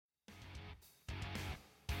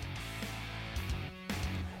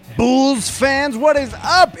Bulls fans, what is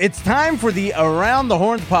up? It's time for the Around the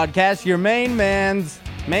Horns podcast. Your main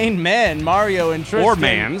men, Mario and Tristan. Or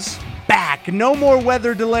mans. Back. No more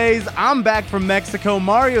weather delays. I'm back from Mexico.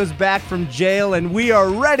 Mario's back from jail, and we are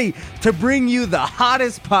ready to bring you the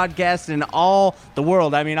hottest podcast in all the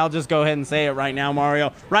world. I mean, I'll just go ahead and say it right now,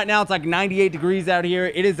 Mario. Right now, it's like 98 degrees out here.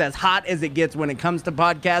 It is as hot as it gets when it comes to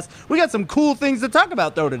podcasts. We got some cool things to talk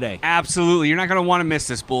about, though, today. Absolutely. You're not going to want to miss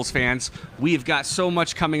this, Bulls fans. We've got so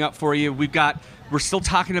much coming up for you. We're still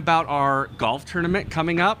talking about our golf tournament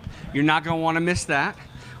coming up. You're not going to want to miss that.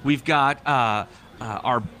 We've got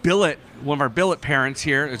one of our billet parents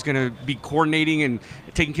here is going to be coordinating and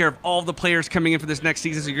taking care of all the players coming in for this next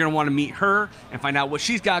season. So you're going to want to meet her and find out what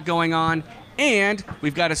she's got going on. And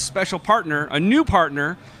we've got a special partner, a new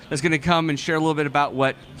partner, that's going to come and share a little bit about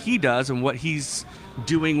what he does and what he's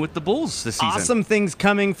doing with the Bulls this season. Awesome things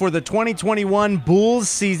coming for the 2021 Bulls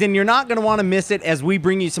season. You're not going to want to miss it as we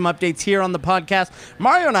bring you some updates here on the podcast.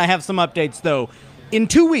 Mario and I have some updates, though. In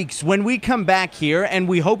 2 weeks, when we come back here, and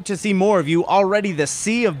we hope to see more of you, already the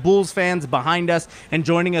sea of Bulls fans behind us and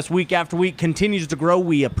joining us week after week continues to grow.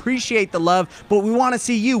 We appreciate the love, but we want to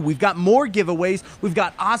see you. We've got more giveaways. We've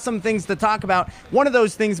got awesome things to talk about. One of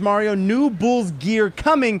those things, Mario, new Bulls gear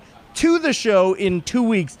coming to the show in 2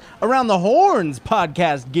 weeks. Around the Horns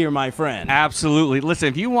podcast gear, my friend. Absolutely. Listen,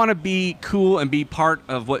 if you want to be cool and be part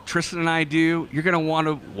of what Tristan and I do, you're going to want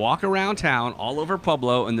to walk around town all over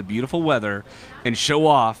Pueblo in the beautiful weather and show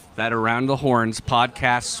off that Around the Horns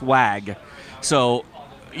podcast swag. So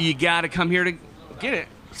you got to come here to get it.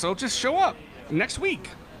 So just show up next week.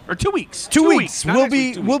 Or 2 weeks. 2 weeks.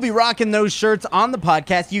 We'll be rocking those shirts on the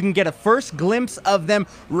podcast. You can get a first glimpse of them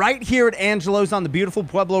right here at Angelo's on the beautiful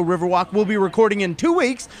Pueblo Riverwalk. We'll be recording in 2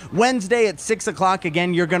 weeks, Wednesday at 6 o'clock.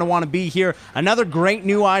 Again, you're going to want to be here. Another great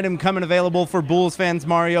new item coming available for Bulls fans,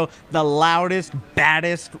 Mario. The loudest,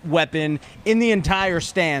 baddest weapon in the entire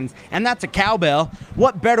stands. And that's a cowbell.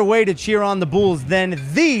 What better way to cheer on the Bulls than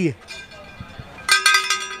the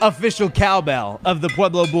official cowbell of the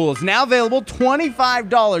Pueblo Bulls. Now available,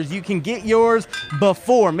 $25. You can get yours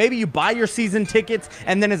before. Maybe you buy your season tickets,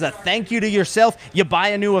 and then as a thank you to yourself, you buy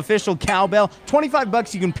a new official cowbell.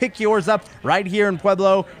 $25, you can pick yours up right here in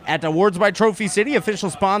Pueblo at Awards by Trophy City, official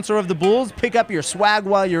sponsor of the Bulls. Pick up your swag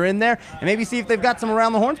while you're in there, and maybe see if they've got some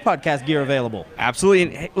Around the Horns podcast gear available. Absolutely.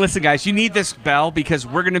 And hey, listen, guys, you need this bell because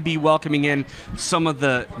we're going to be welcoming in some of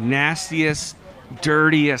the nastiest,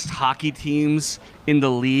 dirtiest hockey teams in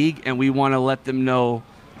the league, and we want to let them know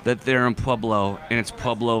that they're in Pueblo, and it's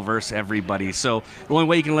Pueblo versus everybody. So the only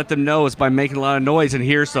way you can let them know is by making a lot of noise, and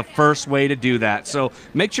here's the first way to do that. So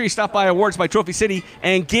make sure you stop by Awards by Trophy City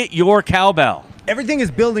and get your cowbell. Everything is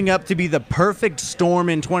building up to be the perfect storm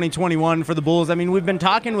in 2021 for the Bulls. I mean, we've been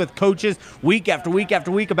talking with coaches week after week after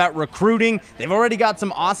week about recruiting. They've already got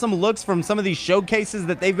some awesome looks from some of these showcases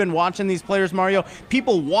that they've been watching these players, Mario.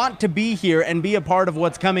 People want to be here and be a part of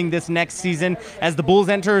what's coming this next season as the Bulls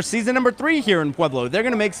enter season number 3 here in Pueblo. They're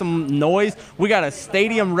going to make some noise. We got a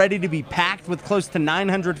stadium ready to be packed with close to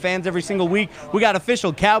 900 fans every single week. We got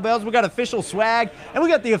official cowbells. We got official swag. And we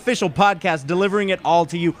got the official podcast delivering it all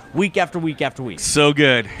to you week after week after week. So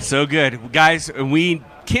good. So good. Guys, we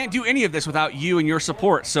can't do any of this without you and your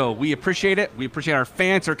support. So we appreciate it. We appreciate our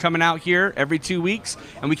fans who are coming out here every 2 weeks,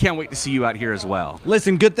 and we can't wait to see you out here as well.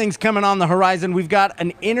 Listen, good things coming on the horizon. We've got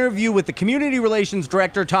an interview with the Community Relations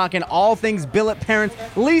Director talking all things billet parents,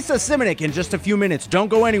 Lisa Simonik, in just a few minutes. Don't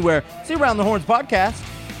go anywhere. See you Around the Horns podcast.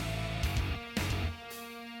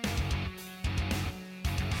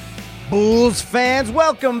 Bulls fans,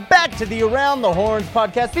 welcome back to the Around the Horns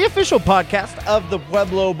podcast, the official podcast of the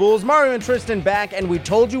Pueblo Bulls. Mario and Tristan back, and we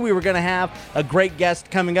told you we were going to have a great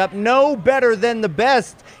guest coming up. No better than the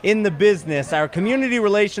best in the business. Our Community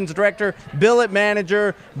Relations Director, billet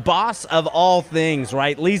manager, boss of all things,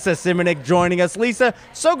 right? Lisa Simonik joining us. Lisa,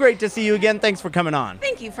 so great to see you again. Thanks for coming on.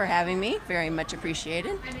 Thank you for having me. Very much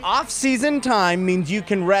appreciated. Off-season time means you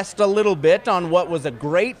can rest a little bit on what was a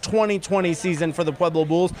great 2020 season for the Pueblo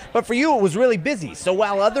Bulls, but for you, it was really busy. So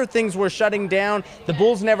while other things were shutting down, the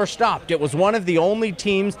Bulls never stopped. It was one of the only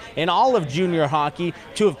teams in all of junior hockey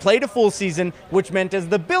to have played a full season, which meant as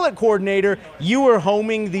the billet coordinator, you were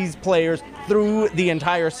homing these players through the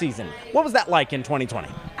entire season. What was that like in 2020?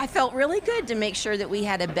 I felt really good to make sure that we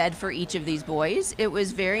had a bed for each of these boys. It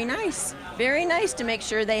was very nice to make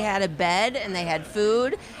sure they had a bed and they had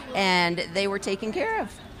food and they were taken care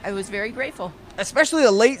of. I was very grateful. Especially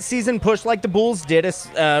a late season push like the Bulls did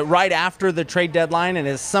right after the trade deadline, and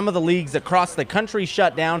as some of the leagues across the country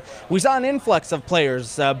shut down, we saw an influx of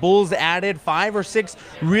players. Bulls added 5 or 6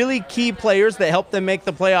 really key players that helped them make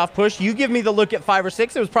the playoff push. You give me the look at 5 or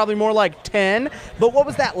 6. It was probably more like 10. But what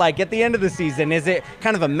was that like at the end of the season? Is it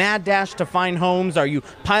kind of a mad dash to find homes? Are you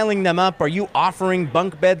piling them up? Are you offering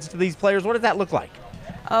bunk beds to these players? What does that look like?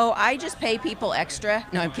 Oh, I just pay people extra.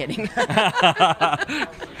 No, I'm kidding.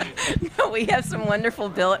 No, we have some wonderful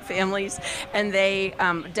billet families, and they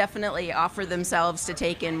definitely offer themselves to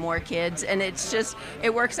take in more kids, and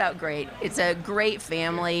it works out great. It's a great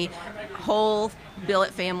family, whole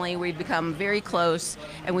billet family. We've become very close,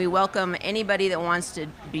 and we welcome anybody that wants to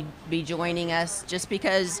be joining us, just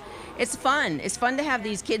because it's fun. It's fun to have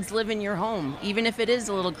these kids live in your home, even if it is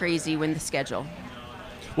a little crazy with the schedule.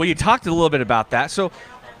 Well, you talked a little bit about that. So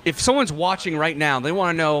if someone's watching right now, they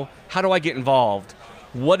want to know, how do I get involved?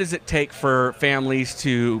 What does it take for families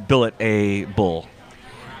to billet a bull?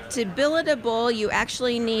 To billet a bull, you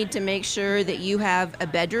actually need to make sure that you have a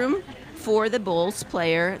bedroom for the Bulls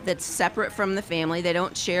player that's separate from the family. They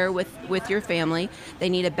don't share with your family. They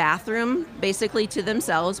need a bathroom basically to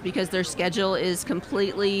themselves because their schedule is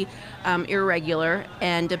completely irregular,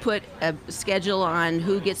 and to put a schedule on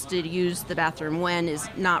who gets to use the bathroom when is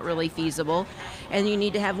not really feasible. And you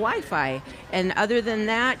need to have Wi-Fi. And other than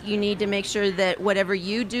that, you need to make sure that whatever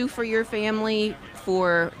you do for your family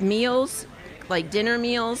for meals, like dinner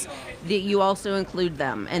meals, that you also include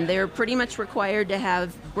them. And they're pretty much required to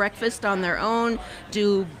have breakfast on their own,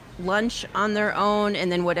 do lunch on their own,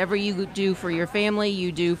 and then whatever you do for your family,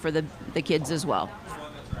 you do for the kids as well.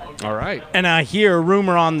 All right. And I hear a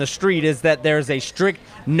rumor on the street is that there's a strict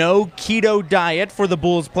no keto diet for the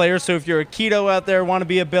Bulls players. So if you're a keto out there, want to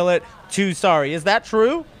be a billet, too sorry. Is that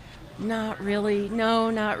true? Not really. No,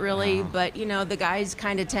 not really. But, the guys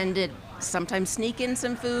kind of tend to sometimes sneak in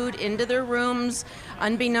some food into their rooms,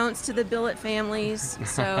 unbeknownst to the billet families.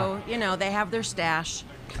 So, they have their stash.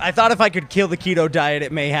 I thought if I could kill the keto diet,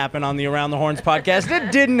 it may happen on the Around the Horns podcast.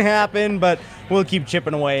 It didn't happen, but we'll keep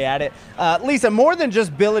chipping away at it. Lisa, more than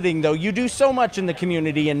just billeting, though, you do so much in the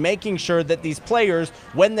community and making sure that these players,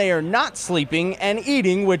 when they are not sleeping and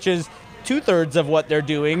eating, which is 2/3 of what they're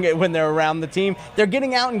doing when they're around the team, they're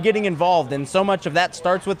getting out and getting involved. And so much of that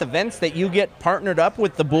starts with events that you get partnered up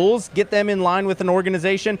with the Bulls, get them in line with an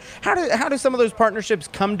organization. How do some of those partnerships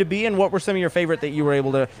come to be, and what were some of your favorite that you were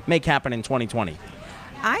able to make happen in 2020?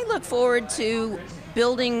 I look forward to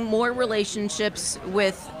building more relationships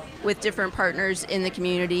with different partners in the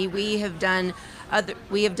community. We have done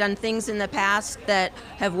things in the past that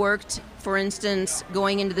have worked. For instance,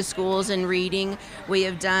 going into the schools and reading. We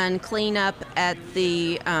have done cleanup at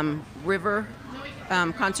the river,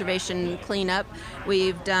 conservation cleanup.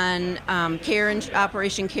 We've done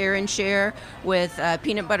Operation Care and Share with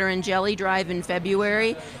Peanut Butter and Jelly Drive in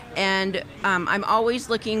February. And I'm always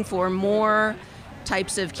looking for more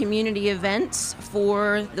types of community events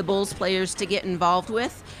for the Bulls players to get involved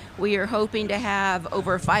with. We are hoping to have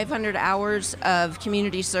over 500 hours of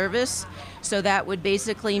community service. So that would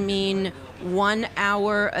basically mean 1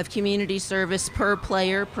 hour of community service per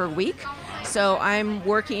player per week. So I'm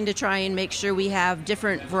working to try and make sure we have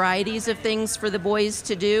different varieties of things for the boys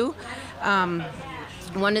to do.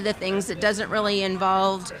 One of the things that doesn't really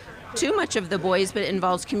involve too much of the boys, but it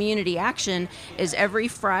involves community action, is every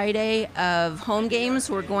Friday of home games,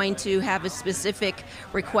 we're going to have a specific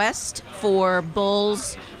request for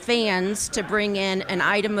Bulls fans to bring in an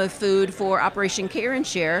item of food for Operation Care and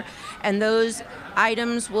Share, and those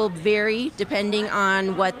items will vary depending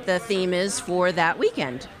on what the theme is for that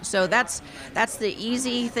weekend. So that's the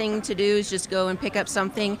easy thing to do, is just go and pick up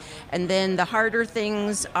something. And then the harder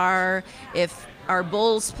things are if our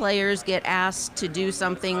Bulls players get asked to do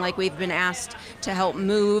something, like we've been asked to help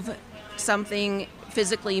move something,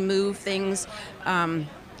 physically move things,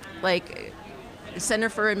 like Center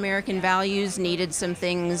for American Values needed some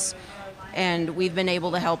things, and we've been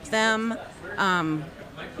able to help them.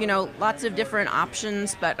 Lots of different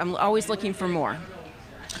options, but I'm always looking for more.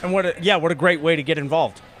 And what a great way to get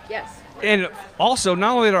involved. Yes. And also,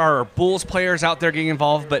 not only are our Bulls players out there getting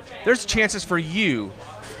involved, but there's chances for you,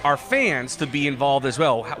 our fans, to be involved as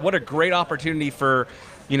well. What a great opportunity for,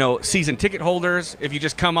 season ticket holders, if you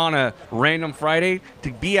just come on a random Friday,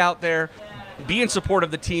 to be out there, be in support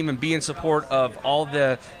of the team, and be in support of all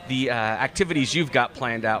the activities you've got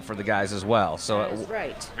planned out for the guys as well. So That's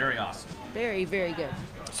right. Very awesome. Very, very good.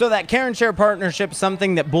 So that Care and Share partnership,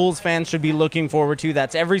 something that Bulls fans should be looking forward to.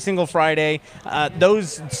 That's every single Friday.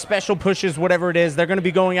 Those special pushes, whatever it is, they're going to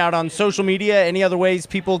be going out on social media. Any other ways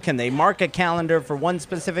can they mark a calendar for one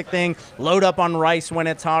specific thing, load up on rice when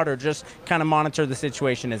it's hot, or just kind of monitor the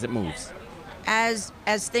situation as it moves? As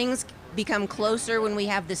things become closer when we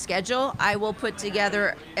have the schedule, I will put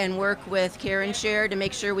together and work with Care and Share to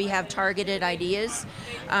make sure we have targeted ideas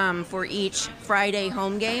for each Friday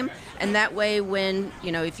home game. And that way, when,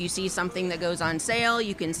 if you see something that goes on sale,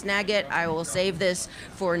 you can snag it. I will save this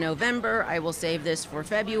for November. I will save this for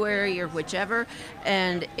February or whichever.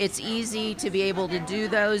 And it's easy to be able to do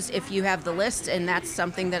those if you have the list. And that's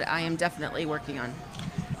something that I am definitely working on.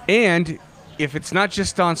 And if it's not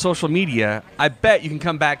just on social media, I bet you can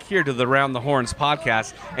come back here to the Around the Horns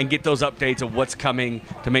podcast and get those updates of what's coming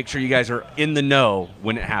to make sure you guys are in the know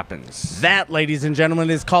when it happens. That, ladies and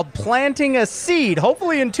gentlemen, is called planting a seed.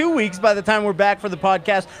 Hopefully in 2 weeks, by the time we're back for the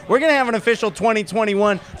podcast, we're going to have an official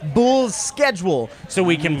 2021 Bulls schedule. So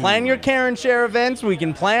we can plan your Care and Share events. We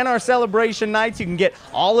can plan our celebration nights. You can get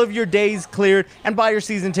all of your days cleared and buy your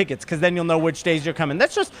season tickets, because then you'll know which days you're coming.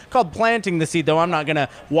 That's just called planting the seed, though. I'm not going to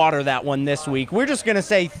water that one this week. We're just going to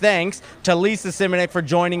say thanks to Lisa Simonek for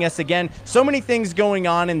joining us again. So many things going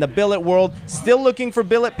on in the billet world. Still looking for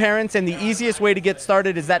billet parents, and the easiest way to get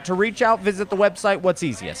started is that to reach out, visit the website. What's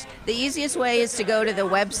easiest? The easiest way is to go to the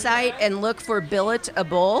website and look for Billet a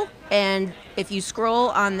Bull. And if you scroll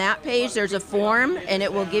on that page, there's a form, and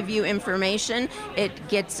it will give you information. It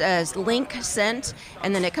gets a link sent,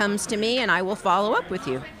 and then it comes to me, and I will follow up with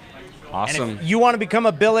you. Awesome. And if you want to become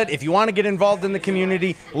a billet, if you want to get involved in the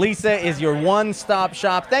community, Lisa is your one-stop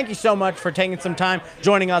shop. Thank you so much for taking some time,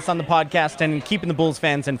 joining us on the podcast, and keeping the Bulls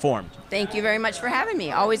fans informed. Thank you very much for having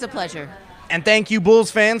me. Always a pleasure. And thank you,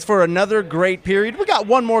 Bulls fans, for another great period. We got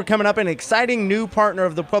one more coming up, an exciting new partner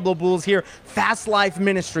of the Pueblo Bulls here, Fast Life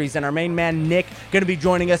Ministries, and our main man, Nick, going to be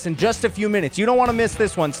joining us in just a few minutes. You don't want to miss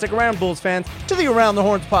this one. Stick around, Bulls fans, to the Around the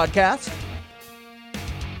Horns podcast.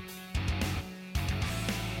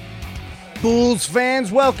 Bulls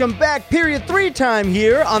fans, welcome back. Period 3 time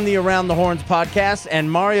here on the Around the Horns podcast,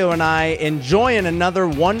 and Mario and I enjoying another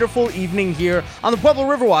wonderful evening here on the Pueblo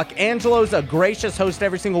Riverwalk. Angelo's a gracious host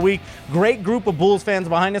every single week. Great group of Bulls fans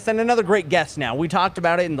behind us, and another great guest now. We talked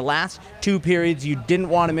about it in the last 2 periods. You didn't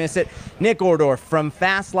want to miss it. Nick Ordorf from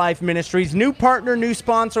Fast Life Ministries, new partner, new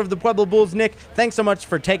sponsor of the Pueblo Bulls. Nick, thanks so much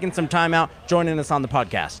for taking some time out, joining us on the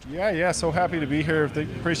podcast. Yeah, so happy to be here.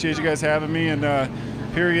 Appreciate you guys having me. And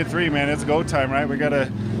period 3, man, it's go time, right? We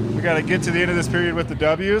gotta get to the end of this period with the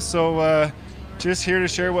W. So just here to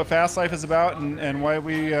share what Fast Life is about and why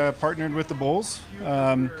we partnered with the Bulls.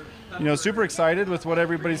 Super excited with what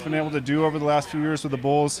everybody's been able to do over the last few years with the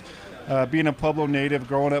Bulls. Being a Pueblo native,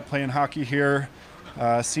 growing up playing hockey here,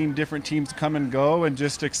 seeing different teams come and go, and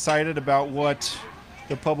just excited about what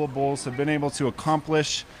the Pueblo Bulls have been able to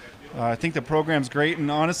accomplish. I think the program's great, and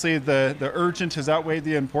honestly, the urgent has outweighed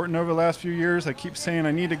the important over the last few years. I keep saying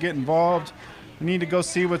I need to get involved. I need to go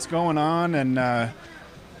see what's going on, and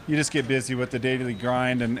you just get busy with the daily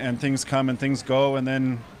grind, and things come and things go, and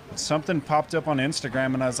then something popped up on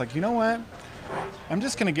Instagram, and I was like, you know what? I'm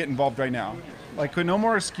just going to get involved right now. Like, no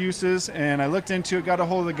more excuses, and I looked into it, got a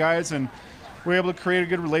hold of the guys, and we were able to create a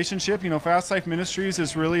good relationship. Fast Life Ministries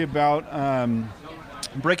is really about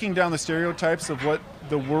breaking down the stereotypes of what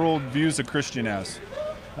the world views a Christian as.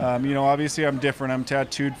 Obviously I'm different. I'm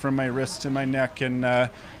tattooed from my wrist to my neck, and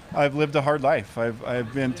I've lived a hard life.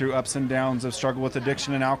 I've been through ups and downs. I've struggled with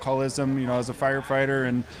addiction and alcoholism, as a firefighter,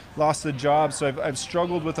 and lost the job. So I've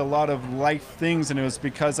struggled with a lot of life things, and it was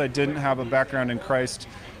because I didn't have a background in Christ,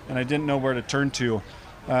 and I didn't know where to turn to.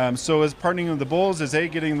 So as partnering with the Bulls is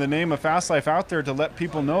getting the name of Fast Life out there to let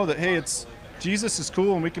people know that, hey, Jesus is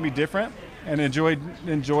cool and we can be different and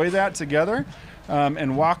enjoy that together.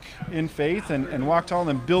 And walk in faith and walk tall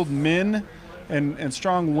and build men and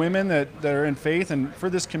strong women that are in faith and for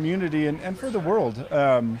this community and for the world.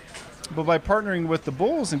 But by partnering with the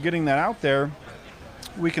Bulls and getting that out there,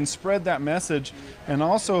 we can spread that message, and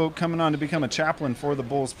also coming on to become a chaplain for the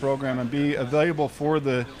Bulls program and be available for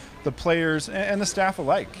the players and the staff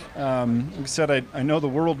alike. Like I said, I know the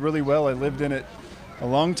world really well. I lived in it a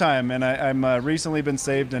long time, and I'm recently been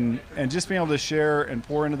saved, and just being able to share and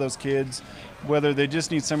pour into those kids, whether they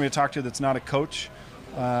just need somebody to talk to that's not a coach,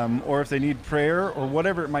 or if they need prayer or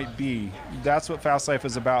whatever it might be. That's what Fast Life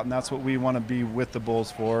is about, and that's what we want to be with the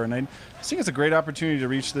Bulls for. And I think it's a great opportunity to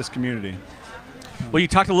reach this community. Well, you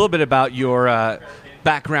talked a little bit about your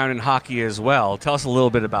background in hockey as well. Tell us a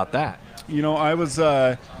little bit about that. I was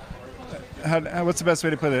what's the best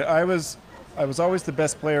way to put it? I was always the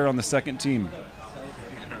best player on the second team.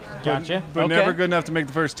 Gotcha. But Okay. never good enough to make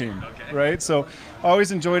the first team, right? So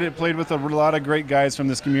always enjoyed it, played with a lot of great guys from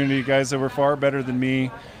this community, guys that were far better than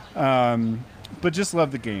me, but just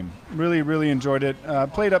loved the game. Really, really enjoyed it.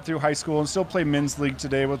 Played up through high school and still play men's league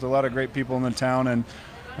today with a lot of great people in the town,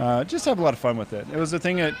 and just have a lot of fun with it. It was a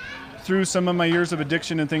thing that through some of my years of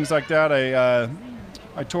addiction and things like that,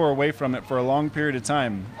 I tore away from it for a long period of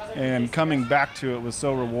time, and coming back to it was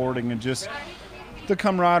so rewarding, and just the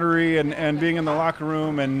camaraderie and being in the locker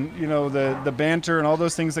room and the banter and all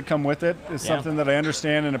those things that come with it is something that I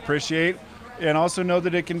understand and appreciate, and also know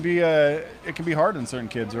that it can be hard on certain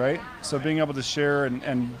kids, right? So being able to share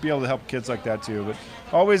and be able to help kids like that too, but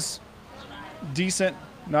always decent,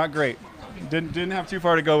 not great. Didn't have too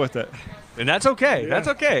far to go with it. And that's okay. Yeah. That's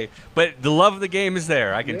okay. But the love of the game is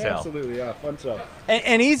there, I can tell. Absolutely, yeah. Fun stuff.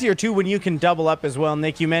 And easier, too, when you can double up as well.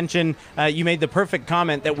 Nick, you mentioned you made the perfect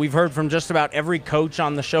comment that we've heard from just about every coach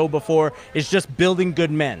on the show before, is just building good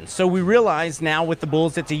men. So we realize now with the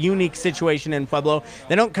Bulls, it's a unique situation in Pueblo.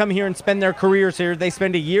 They don't come here and spend their careers here. They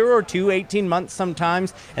spend a year or two, 18 months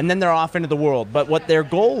sometimes, and then they're off into the world. But what their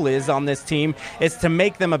goal is on this team is to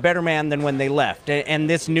make them a better man than when they left. And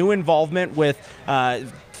this new involvement with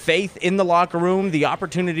faith in the locker room, the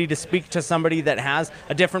opportunity to speak to somebody that has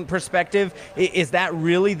a different perspective, is that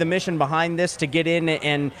really the mission behind this, to get in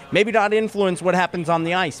and maybe not influence what happens on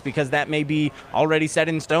the ice, because that may be already set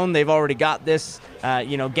in stone. They've already got this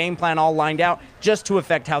game plan all lined out, just to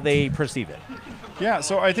affect how they perceive it. Yeah,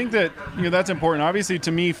 so I think that that's important. Obviously,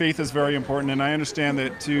 to me, faith is very important, and I understand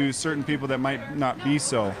that to certain people that might not be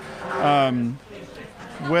so.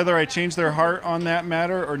 Whether I change their heart on that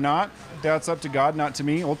matter or not, that's up to God, not to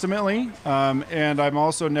me, ultimately. And I'm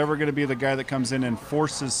also never going to be the guy that comes in and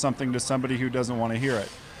forces something to somebody who doesn't want to hear it.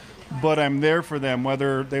 But I'm there for them,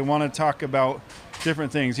 whether they want to talk about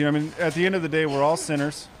different things. At the end of the day, we're all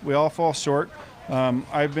sinners. We all fall short.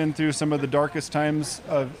 I've been through some of the darkest times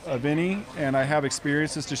of any, and I have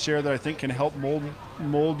experiences to share that I think can help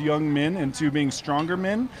mold young men into being stronger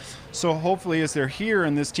men. So hopefully, as they're here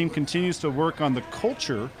and this team continues to work on the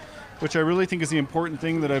culture, which I really think is the important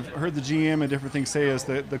thing that I've heard the GM and different things say, is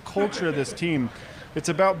the culture of this team. It's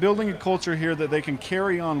about building a culture here that they can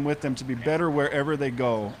carry on with them to be better wherever they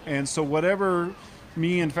go. And so whatever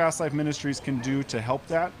me and Fast Life Ministries can do to help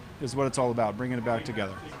that is what it's all about, bringing it back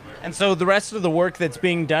together. And so the rest of the work that's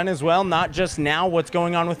being done as well, not just now what's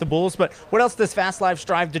going on with the Bulls, but what else does Fast Life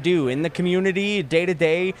strive to do in the community,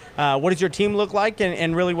 day-to-day? What does your team look like,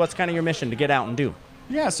 and really what's kind of your mission to get out and do?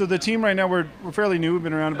 Yeah, so the team right now, we're fairly new. We've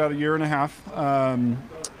been around about a year and a half.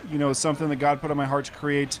 It's something that God put on my heart to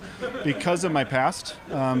create because of my past.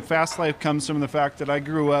 Fast Life comes from the fact that I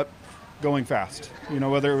grew up going fast.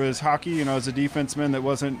 Whether it was hockey, as a defenseman that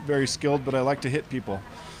wasn't very skilled, but I like to hit people.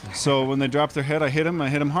 So when they drop their head, I hit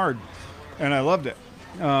them hard. And I loved it.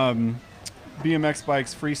 BMX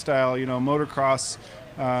bikes, freestyle, motocross,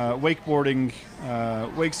 wakeboarding,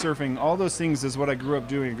 wake surfing, all those things is what I grew up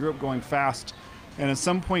doing. I grew up going fast. And at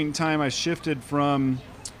some point in time, I shifted from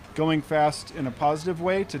going fast in a positive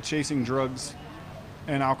way to chasing drugs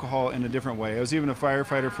and alcohol in a different way. I was even a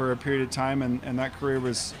firefighter for a period of time, and that career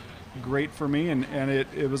was great for me, and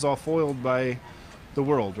it was all foiled by the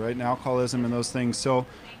world, right, and alcoholism and those things. So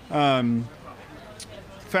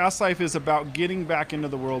Fast Life is about getting back into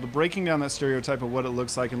the world, breaking down that stereotype of what it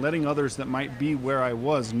looks like, and letting others that might be where I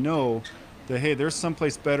was know that, hey, there's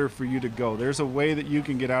someplace better for you to go. There's a way that you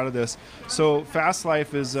can get out of this. So Fast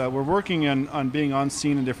Life is, we're working on being on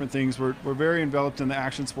scene and different things. We're very enveloped in the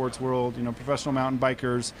action sports world, professional mountain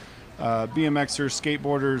bikers, BMXers,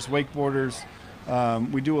 skateboarders, wakeboarders.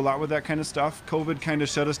 We do a lot with that kind of stuff. COVID kind of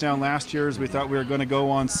shut us down last year as we thought we were going to go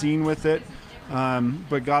on scene with it.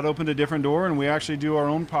 But God opened a different door, and we actually do our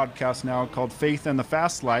own podcast now called Faith and the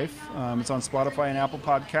Fast Life. It's on Spotify and Apple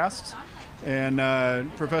Podcasts.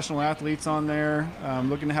 And professional athletes on there.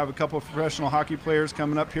 Looking to have a couple of professional hockey players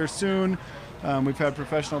coming up here soon. We've had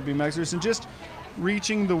professional BMXers, and just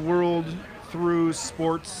reaching the world through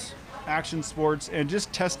sports, action sports, and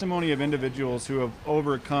just testimony of individuals who have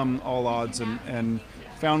overcome all odds and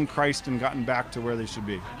found Christ and gotten back to where they should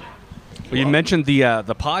be. Well, you mentioned the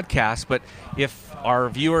podcast, but if our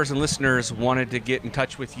viewers and listeners wanted to get in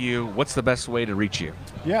touch with you, what's the best way to reach you?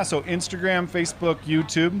 Yeah, so Instagram, Facebook,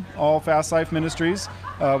 YouTube, all Fast Life Ministries.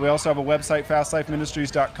 We also have a website,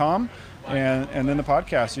 fastlifeministries.com, and then the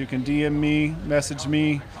podcast. You can DM me, message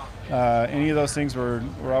me, any of those things. We're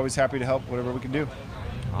always happy to help, whatever we can do.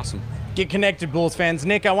 Awesome. Get connected, Bulls fans.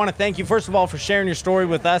 Nick, I want to thank you, first of all, for sharing your story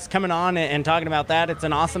with us, coming on and talking about that. It's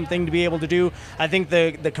an awesome thing to be able to do. I think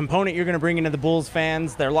the component you're going to bring into the Bulls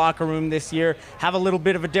fans, their locker room this year, have a little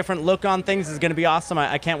bit of a different look on things is going to be awesome.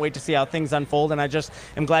 I can't wait to see how things unfold, and I just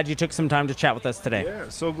am glad you took some time to chat with us today. Yeah,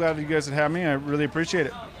 so glad you guys would have me. I really appreciate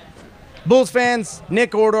it. Bulls fans,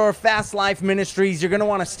 Nick Ordor, Fast Life Ministries. You're going to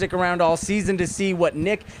want to stick around all season to see what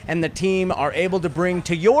Nick and the team are able to bring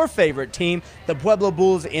to your favorite team, the Pueblo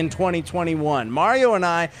Bulls, in 2021. Mario and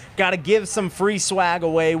I got to give some free swag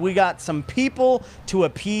away. We got some people to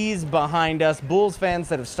appease behind us, Bulls fans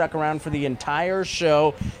that have stuck around for the entire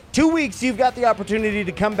show. 2 weeks, you've got the opportunity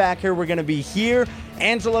to come back here. We're going to be here.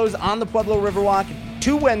 Angelo's on the Pueblo Riverwalk.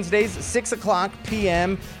 2 Wednesdays, 6 o'clock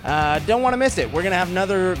p.m. Don't want to miss it. We're going to have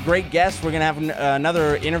another great guest. We're going to have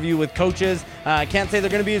another interview with coaches. I can't say they're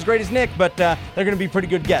going to be as great as Nick, but they're going to be pretty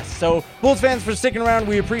good guests. So, Bulls fans, for sticking around,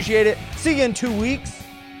 we appreciate it. See you in 2 weeks.